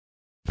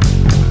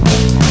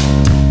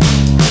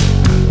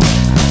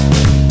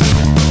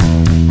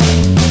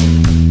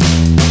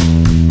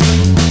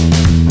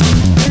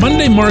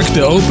mark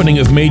the opening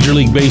of Major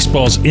League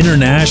Baseball's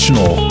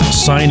international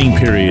signing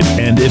period,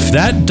 and if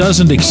that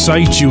doesn't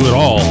excite you at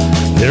all,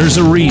 there's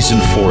a reason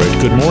for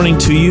it. Good morning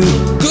to you.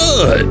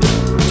 Good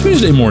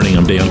Tuesday morning.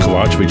 I'm Dejan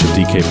Kovacevic of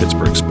DK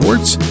Pittsburgh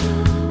Sports.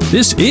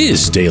 This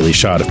is Daily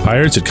Shot of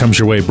Pirates. It comes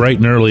your way bright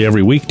and early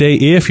every weekday.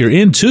 If you're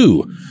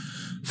into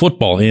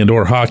football and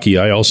or hockey,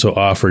 I also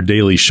offer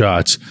daily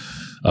shots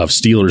of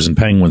Steelers and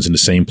Penguins in the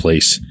same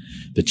place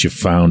that you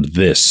found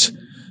this.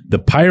 The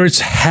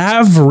Pirates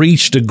have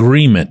reached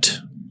agreement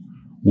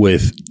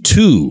with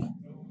two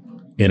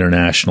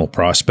international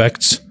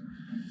prospects.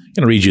 I'm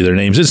going to read you their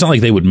names. It's not like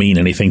they would mean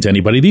anything to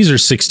anybody. These are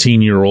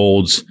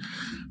 16-year-olds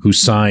who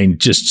signed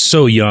just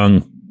so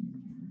young.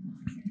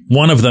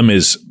 One of them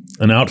is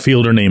an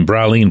outfielder named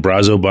Bralin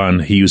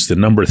Brazoban. He was the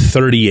number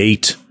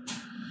 38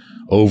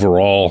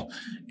 overall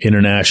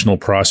international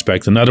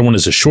prospect. Another one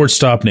is a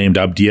shortstop named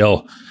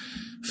Abdiel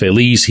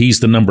Feliz. He's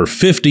the number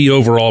 50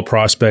 overall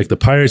prospect. The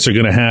Pirates are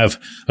going to have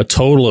a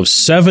total of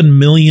 $7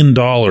 million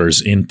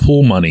in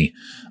pool money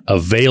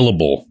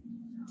available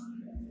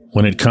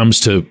when it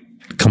comes to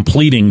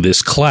completing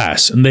this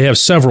class. And they have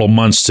several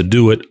months to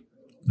do it.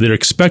 They're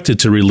expected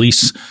to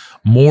release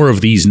more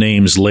of these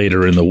names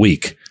later in the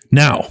week.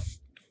 Now,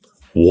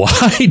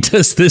 why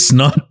does this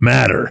not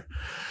matter?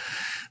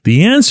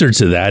 The answer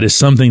to that is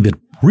something that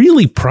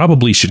really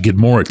probably should get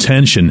more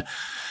attention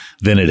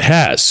than it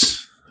has.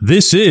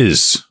 This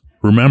is,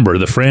 remember,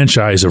 the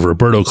franchise of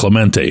Roberto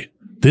Clemente.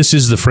 This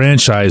is the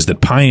franchise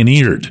that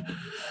pioneered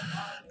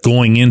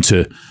going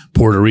into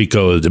Puerto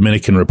Rico, the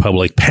Dominican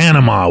Republic,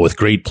 Panama with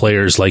great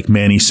players like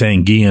Manny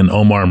Sanguillen,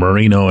 Omar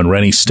Moreno, and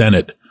Rennie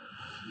Stennett.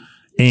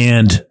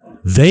 And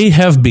they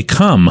have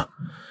become,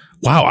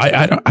 wow,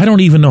 I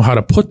don't even know how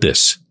to put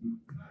this.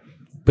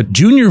 But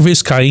Junior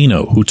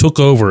Vizcaíno, who took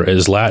over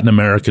as Latin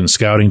American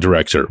scouting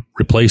director,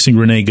 replacing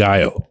Rene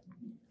Gallo,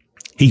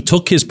 he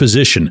took his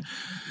position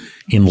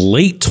in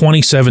late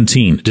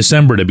 2017,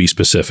 December to be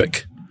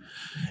specific.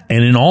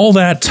 And in all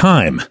that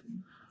time,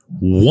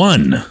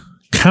 one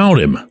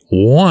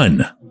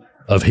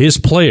of his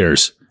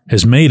players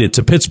has made it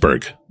to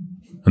Pittsburgh.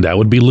 And that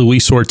would be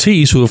Luis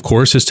Ortiz, who, of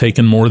course, has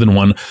taken more than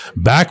one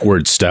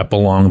backward step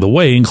along the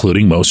way,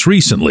 including most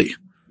recently.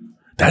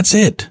 That's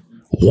it.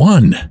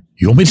 One.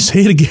 You want me to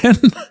say it again?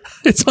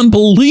 It's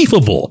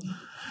unbelievable.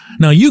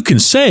 Now, you can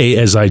say,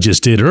 as I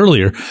just did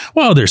earlier,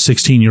 well, they're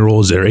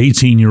 16-year-olds, they're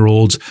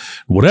 18-year-olds,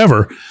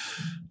 whatever.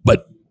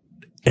 But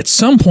at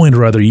some point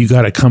or other, you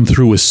got to come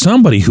through with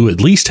somebody who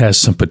at least has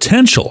some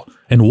potential.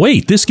 And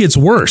wait, this gets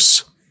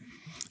worse.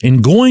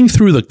 In going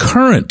through the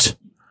current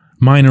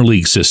minor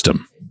league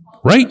system,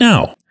 right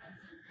now,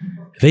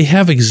 they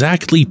have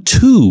exactly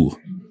two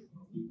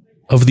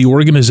of the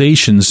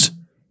organization's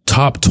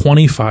top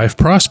 25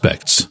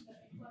 prospects.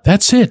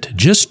 That's it.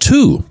 Just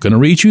two. Going to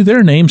read you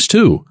their names,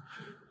 too.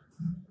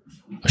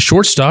 A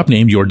shortstop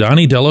named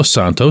Yordany De Los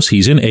Santos.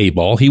 He's in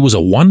A-ball. He was a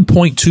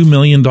 $1.2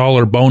 million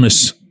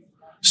bonus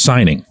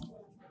signing.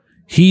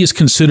 He is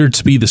considered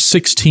to be the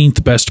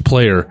 16th best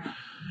player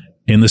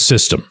in the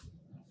system.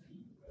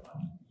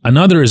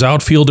 Another is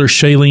outfielder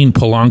Shailene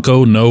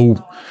Polanco,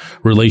 no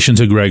relation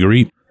to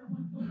Gregory.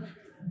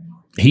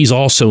 He's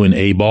also in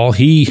A-ball.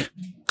 He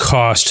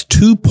cost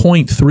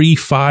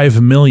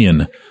 $2.35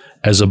 million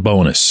as a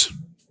bonus.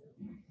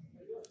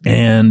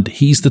 And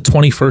he's the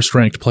 21st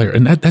ranked player.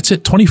 And that's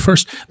it,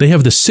 21st. They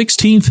have the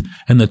 16th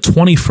and the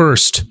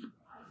 21st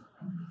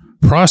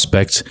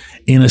prospects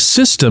in a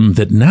system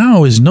that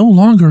now is no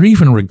longer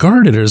even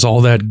regarded as all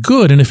that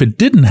good. And if it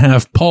didn't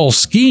have Paul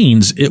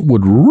Skeens, it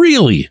would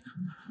really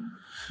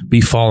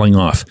be falling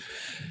off.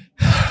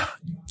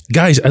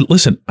 Guys,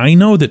 listen, I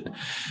know that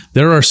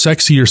there are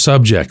sexier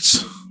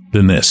subjects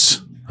than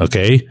this,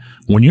 okay?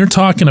 When you're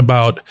talking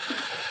about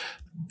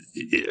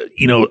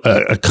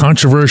a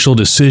controversial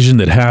decision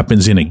that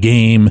happens in a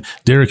game,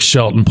 Derek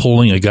Shelton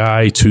pulling a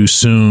guy too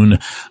soon,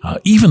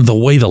 even the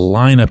way the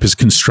lineup is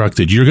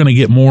constructed, you're going to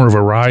get more of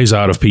a rise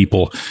out of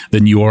people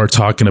than you are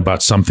talking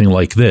about something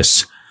like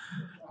this.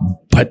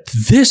 But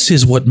this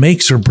is what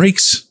makes or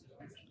breaks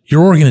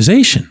your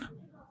organization.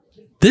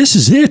 This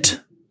is it.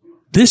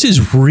 This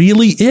is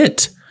really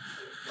it.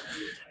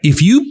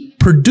 If you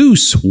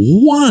produce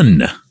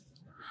one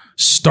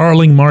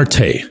Starling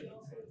Marte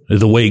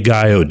the way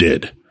Gallo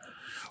did,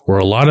 or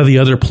a lot of the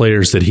other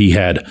players that he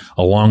had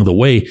along the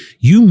way,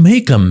 you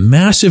make a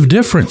massive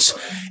difference.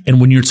 And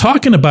when you're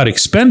talking about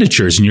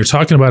expenditures and you're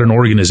talking about an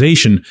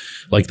organization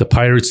like the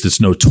Pirates that's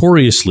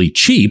notoriously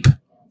cheap,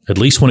 at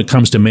least when it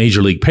comes to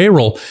major league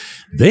payroll,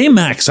 they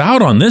max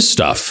out on this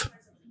stuff.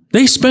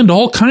 They spend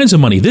all kinds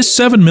of money. This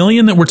 $7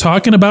 million that we're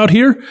talking about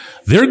here,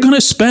 they're going to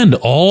spend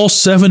all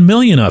 $7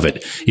 million of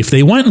it. If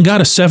they went and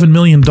got a $7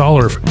 million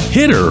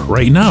hitter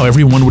right now,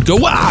 everyone would go,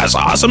 wow, it's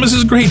awesome. This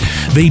is great.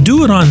 They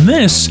do it on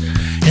this,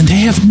 and they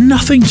have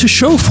nothing to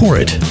show for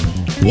it.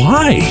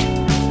 Why?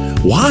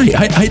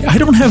 I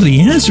don't have the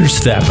answers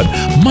to that, but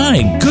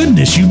my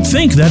goodness, you'd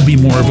think that'd be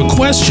more of a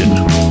question.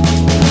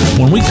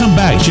 When we come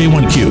back,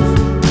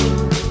 J1Q.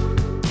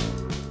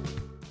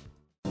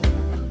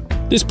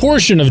 This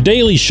portion of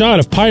Daily Shot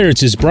of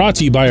Pirates is brought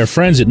to you by our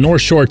friends at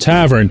North Shore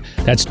Tavern,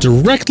 that's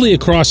directly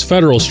across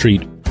Federal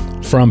Street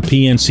from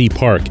PNC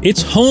Park.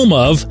 It's home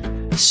of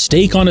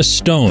Steak on a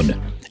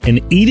Stone, an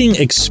eating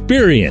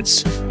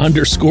experience,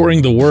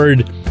 underscoring the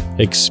word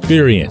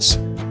experience.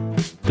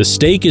 The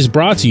steak is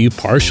brought to you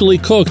partially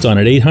cooked on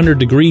an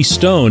 800-degree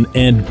stone,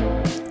 and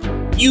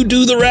you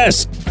do the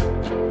rest.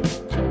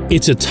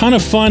 It's a ton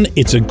of fun,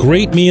 it's a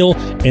great meal,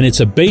 and it's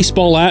a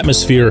baseball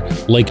atmosphere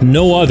like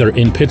no other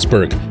in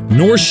Pittsburgh.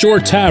 North Shore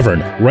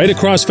Tavern, right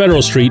across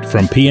Federal Street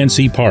from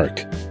PNC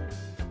Park.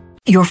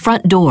 Your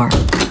front door,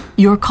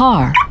 your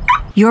car,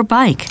 your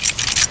bike,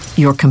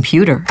 your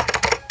computer,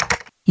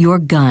 your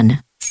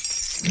gun.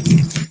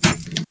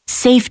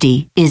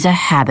 Safety is a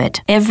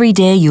habit. Every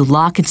day you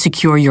lock and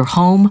secure your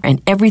home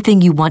and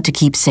everything you want to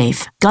keep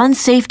safe. Gun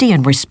safety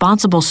and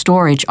responsible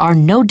storage are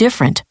no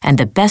different, and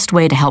the best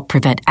way to help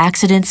prevent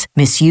accidents,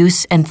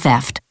 misuse, and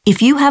theft.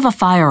 If you have a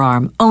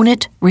firearm, own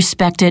it,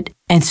 respect it,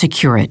 and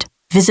secure it.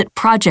 Visit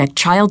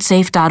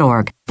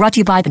ProjectChildSafe.org. Brought to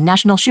you by the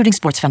National Shooting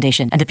Sports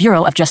Foundation and the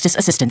Bureau of Justice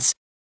Assistance.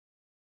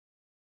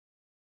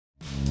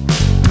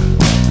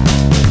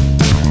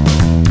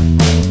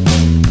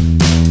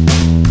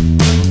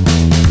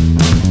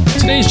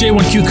 Today's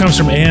J1Q comes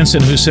from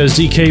Anson, who says,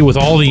 DK, with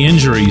all the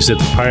injuries that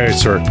the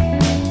Pirates are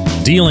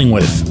dealing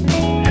with,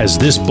 has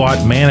this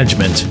bought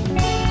management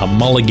a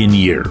mulligan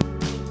year?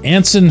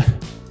 Anson,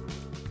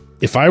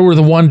 if I were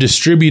the one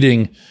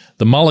distributing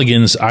the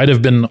mulligans, I'd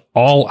have been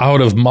all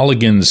out of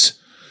mulligans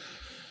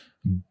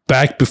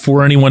back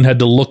before anyone had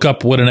to look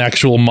up what an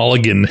actual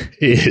mulligan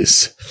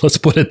is. Let's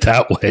put it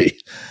that way.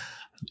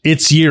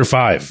 It's year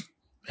 5,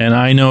 and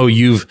I know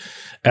you've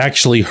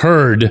actually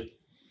heard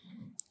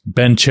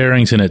Ben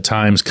Cherington at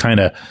times kind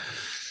of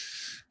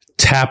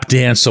tap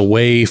dance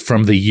away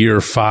from the year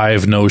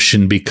 5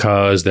 notion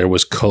because there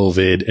was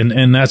COVID,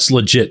 and that's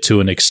legit to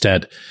an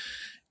extent.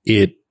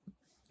 It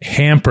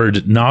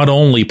hampered not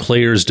only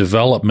players'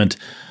 development,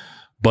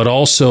 but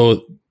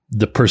also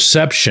the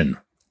perception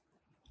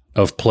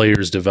of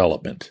players'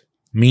 development.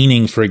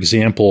 Meaning, for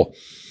example,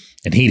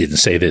 and he didn't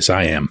say this,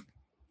 I am,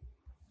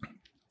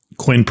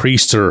 Quinn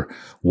Priester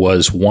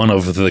was one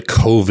of the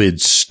COVID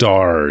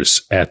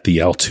stars at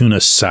the Altoona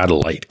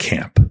satellite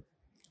camp.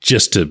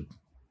 Just to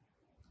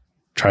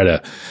try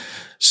to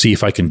see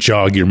if I can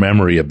jog your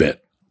memory a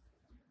bit.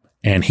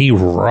 And he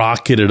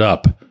rocketed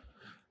up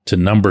to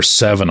number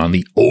 7 on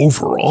the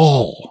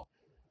overall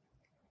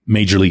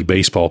Major League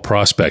Baseball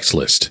prospects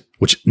list,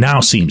 which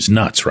now seems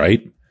nuts,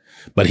 right?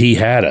 But he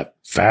had a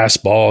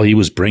fastball. He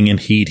was bringing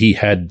heat. He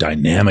had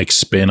dynamic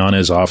spin on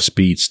his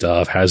off-speed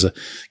stuff, has a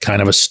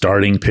kind of a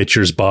starting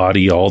pitcher's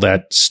body, all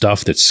that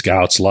stuff that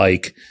scouts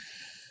like.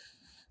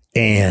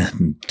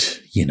 And,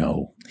 you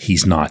know,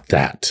 he's not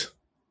that.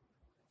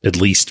 At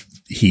least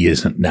he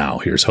isn't now.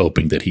 Here's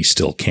hoping that he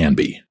still can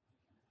be.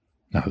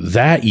 Now,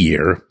 that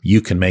year,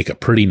 you can make a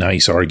pretty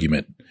nice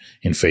argument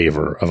in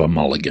favor of a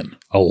mulligan.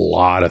 A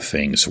lot of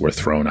things were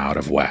thrown out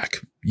of whack.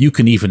 You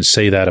can even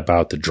say that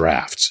about the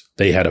drafts.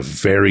 They had a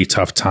very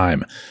tough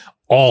time.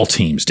 All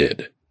teams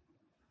did.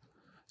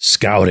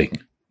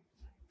 Scouting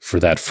for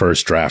that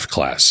first draft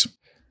class.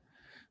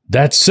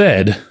 That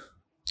said,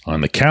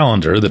 on the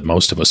calendar that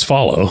most of us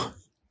follow,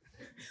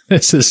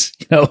 this is,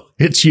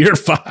 it's year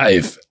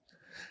 5.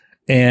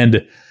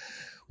 And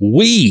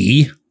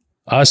we,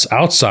 us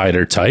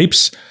outsider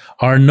types,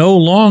 are no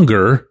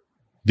longer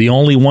the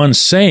only ones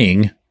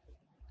saying,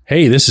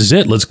 hey, this is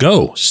it. Let's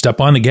go.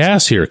 Step on the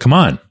gas here. Come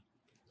on.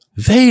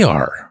 They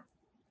are.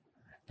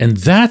 And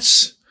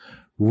that's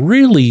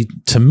really,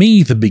 to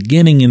me, the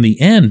beginning and the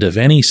end of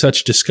any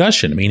such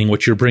discussion, meaning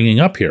what you're bringing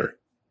up here.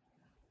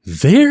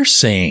 They're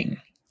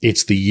saying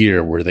it's the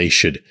year where they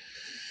should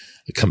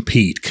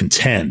compete,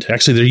 contend.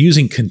 Actually, they're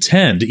using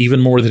contend even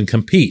more than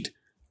compete,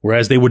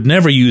 whereas they would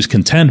never use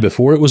contend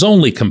before. It was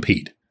only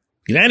compete.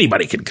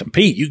 Anybody can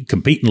compete. You can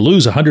compete and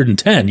lose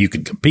 110. You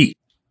can compete.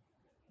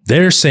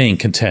 They're saying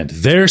contend.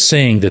 They're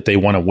saying that they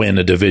want to win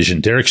a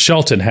division. Derek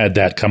Shelton had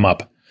that come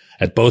up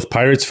at both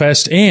Pirates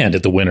Fest and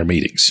at the winter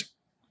meetings.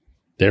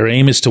 Their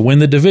aim is to win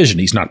the division.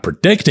 He's not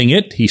predicting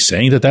it. He's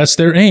saying that that's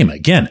their aim.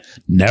 Again,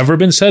 never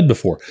been said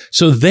before.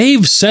 So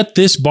they've set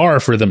this bar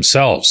for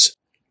themselves.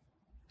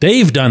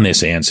 They've done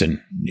this,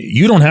 Anson.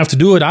 You don't have to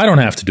do it. I don't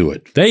have to do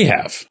it. They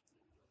have.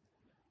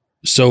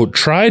 So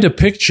try to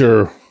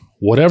picture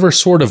whatever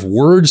sort of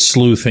word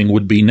sleuthing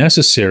would be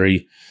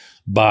necessary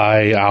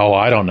by,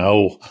 I don't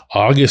know,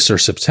 August or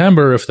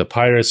September if the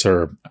Pirates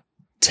are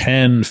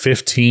 10,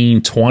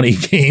 15, 20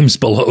 games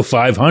below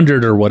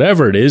 500 or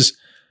whatever it is.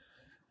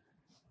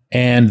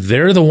 And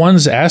they're the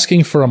ones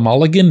asking for a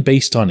mulligan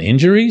based on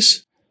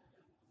injuries?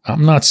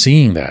 I'm not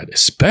seeing that,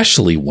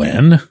 especially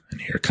when,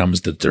 and here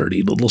comes the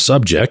dirty little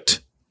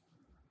subject,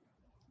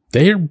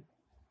 they're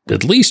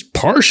at least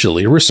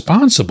partially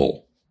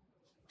responsible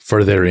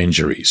for their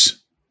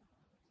injuries.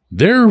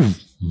 They're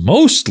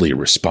mostly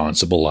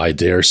responsible, I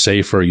dare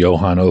say, for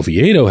Johan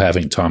Oviedo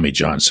having Tommy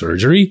John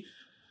surgery.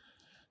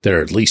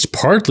 They're at least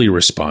partly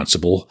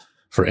responsible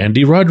for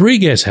Endy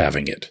Rodriguez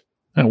having it.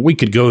 Now, we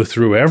could go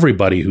through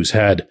everybody who's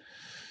had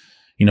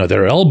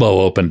their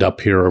elbow opened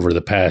up here over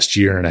the past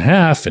year and a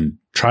half and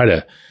try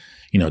to,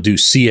 do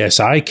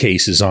CSI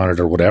cases on it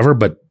or whatever.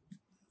 But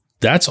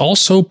that's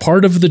also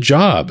part of the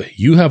job.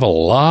 You have a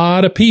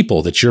lot of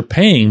people that you're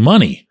paying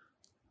money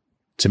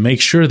to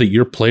make sure that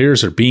your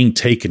players are being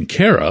taken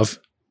care of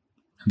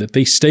and that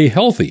they stay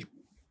healthy.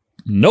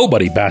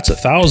 Nobody bats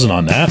 1,000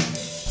 on that,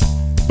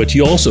 but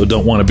you also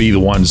don't want to be the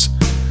ones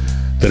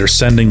that are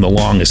sending the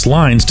longest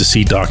lines to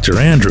see Dr.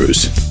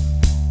 Andrews.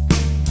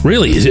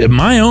 Really,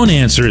 my own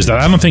answer is that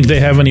I don't think they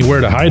have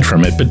anywhere to hide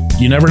from it, but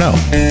you never know.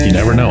 You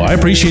never know. I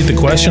appreciate the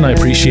question. I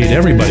appreciate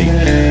everybody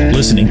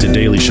listening to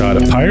Daily Shot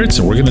of Pirates,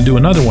 and we're going to do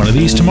another one of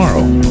these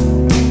tomorrow.